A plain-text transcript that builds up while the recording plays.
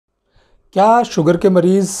क्या शुगर के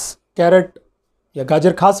मरीज़ कैरेट या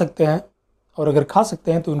गाजर खा सकते हैं, और अगर खा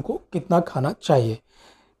सकते हैं तो उनको कितना खाना चाहिए?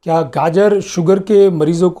 क्या गाजर शुगर के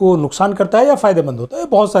मरीज़ों को नुकसान करता है या फ़ायदेमंद होता है?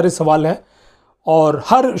 बहुत सारे सवाल हैं और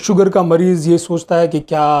हर शुगर का मरीज़ ये सोचता है कि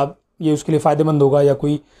क्या ये उसके लिए फ़ायदेमंद होगा या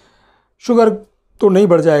कोई शुगर तो नहीं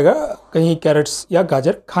बढ़ जाएगा कहीं कैरेट्स या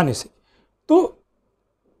गाजर खाने से। तो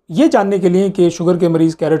ये जानने के लिए कि शुगर के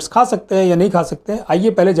मरीज़ कैरेट्स खा सकते हैं या नहीं खा सकते हैं, आइए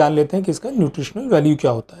पहले जान लेते हैं कि इसका न्यूट्रिशनल वैल्यू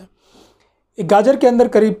क्या होता है। एक गाजर के अंदर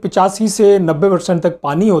करीब 85 से 90% तक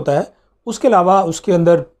पानी होता है। उसके अलावा उसके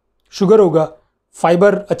अंदर शुगर होगा,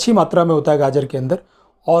 फाइबर अच्छी मात्रा में होता है गाजर के अंदर,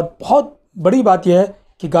 और बहुत बड़ी बात यह है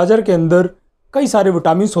कि गाजर के अंदर कई सारे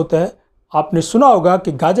विटामिन होते हैं। आपने सुना होगा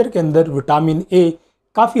कि गाजर के अंदर विटामिन ए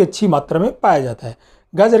काफ़ी अच्छी मात्रा में पाया जाता है।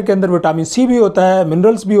 गाजर के अंदर विटामिन सी भी होता है,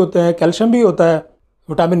 मिनरल्स भी होते हैं, कैल्शियम भी होता है,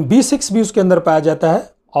 विटामिन B6 भी उसके अंदर पाया जाता है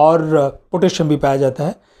और पोटेशियम भी पाया जाता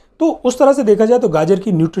है। तो उस तरह से देखा जाए तो गाजर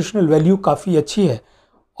की न्यूट्रिशनल वैल्यू काफ़ी अच्छी है।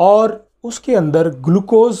 और उसके अंदर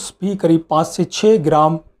ग्लूकोज भी करीब 5 से 6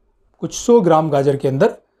 ग्राम, कुछ 100 ग्राम गाजर के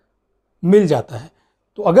अंदर मिल जाता है।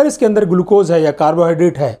 तो अगर इसके अंदर ग्लूकोज है या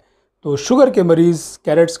कार्बोहाइड्रेट है तो शुगर के मरीज़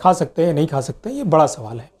कैरेट्स खा सकते हैं नहीं खा सकते हैं, ये बड़ा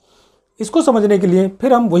सवाल है। इसको समझने के लिए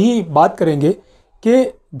फिर हम वही बात करेंगे कि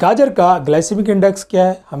गाजर का ग्लाइसेमिक इंडेक्स क्या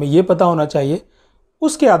है, हमें ये पता होना चाहिए।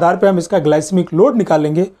 उसके आधार पर हम इसका ग्लाइसेमिक लोड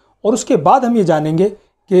निकालेंगे और उसके बाद हम ये जानेंगे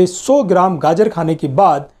कि 100 ग्राम गाजर खाने के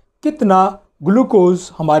बाद कितना ग्लूकोज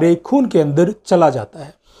हमारे खून के अंदर चला जाता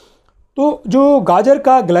है। तो जो गाजर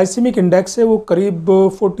का ग्लाइसेमिक इंडेक्स है वो करीब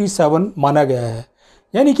 47 माना गया है,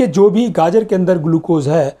 यानी कि जो भी गाजर के अंदर ग्लूकोज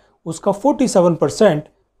है उसका 47%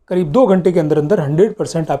 करीब 2 घंटे के अंदर अंदर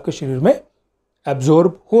 100% आपके शरीर में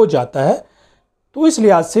एब्जॉर्ब हो जाता है। तो इस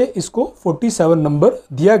लिहाज से इसको 47 नंबर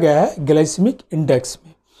दिया गया है ग्लाइसेमिक इंडेक्स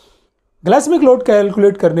में। ग्लाइसेमिक लोड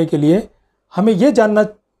कैलकुलेट करने के लिए हमें यह जानना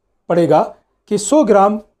पड़ेगा कि 100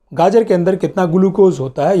 ग्राम गाजर के अंदर कितना ग्लूकोज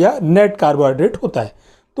होता है या नेट कार्बोहाइड्रेट होता है।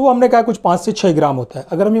 तो हमने कहा कुछ 5 से 6 ग्राम होता है।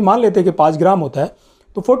 अगर हम ये मान लेते हैं कि 5 ग्राम होता है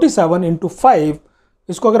तो 47 × 5,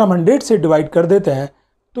 इसको अगर हम 100 से डिवाइड कर देते हैं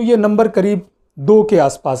तो ये नंबर करीब 2 के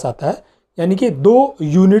आसपास आता है, यानी कि 2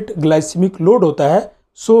 यूनिट ग्लाइसेमिक लोड होता है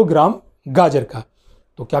 100 ग्राम गाजर का।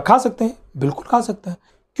 तो क्या खा सकते हैं? बिल्कुल खा सकते हैं,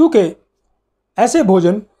 क्योंकि ऐसे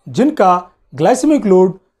भोजन जिनका ग्लाइसेमिक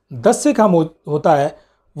लोड 10 से कम होता है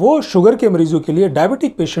वो शुगर के मरीजों के लिए,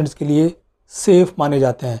 डायबिटिक पेशेंट्स के लिए सेफ माने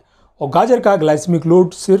जाते हैं। और गाजर का ग्लाइसेमिक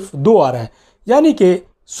लोड सिर्फ 2 आ रहा है, यानी कि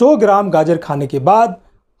 100 ग्राम गाजर खाने के बाद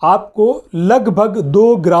आपको लगभग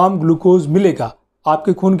 2 ग्राम ग्लूकोज मिलेगा।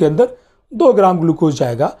 आपके खून के अंदर 2 ग्राम ग्लूकोज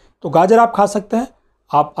जाएगा। तो गाजर आप खा सकते हैं।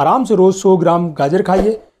 आप आराम से रोज़ 100 ग्राम गाजर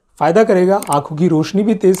खाइए, फ़ायदा करेगा, आँखों की रोशनी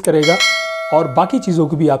भी तेज़ करेगा और बाकी चीज़ों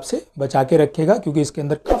को भी आपसे बचा के रखेगा, क्योंकि इसके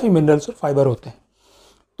अंदर काफ़ी मिनरल्स और फाइबर होते हैं।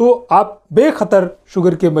 तो आप बेखतर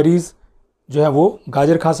शुगर के मरीज़ जो है वो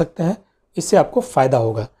गाजर खा सकते हैं, इससे आपको फ़ायदा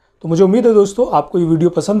होगा। तो मुझे उम्मीद है दोस्तों आपको ये वीडियो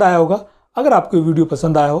पसंद आया होगा। अगर आपको ये वीडियो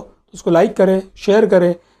पसंद आया हो तो उसको लाइक करें, शेयर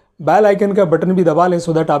करें, बेल आइकन का बटन भी दबा लें,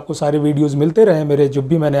 सो दैट आपको सारे वीडियोज़ मिलते रहें मेरे, जब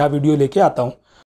भी मैं नया वीडियो लेके आता हूँ।